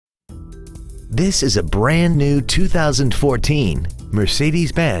This is a brand new 2014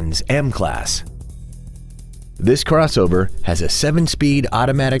 Mercedes-Benz M-Class. This crossover has a 7-speed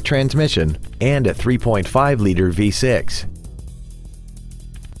automatic transmission and a 3.5-liter V6.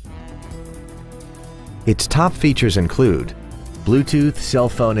 Its top features include Bluetooth cell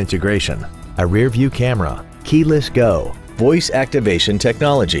phone integration, a rear-view camera, keyless go, voice activation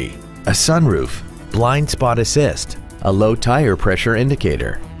technology, a sunroof, blind spot assist, a low tire pressure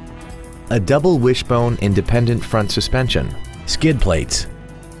indicator, a double wishbone independent front suspension, skid plates,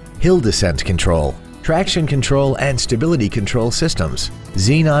 hill descent control, traction control and stability control systems,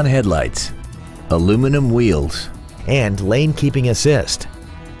 xenon headlights, aluminum wheels, and lane keeping assist.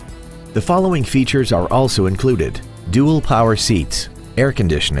 The following features are also included: dual power seats, air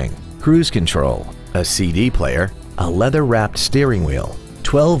conditioning, cruise control, a CD player, a leather-wrapped steering wheel,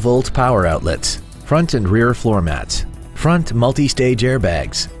 12-volt power outlets, front and rear floor mats, front multi-stage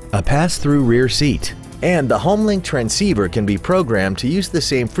airbags, a pass-through rear seat, and the HomeLink transceiver can be programmed to use the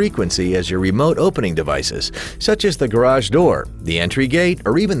same frequency as your remote opening devices, such as the garage door, the entry gate,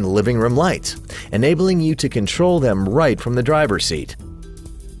 or even the living room lights, enabling you to control them right from the driver's seat.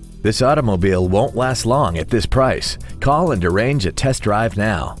 This automobile won't last long at this price. Call and arrange a test drive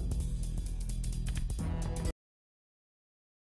now.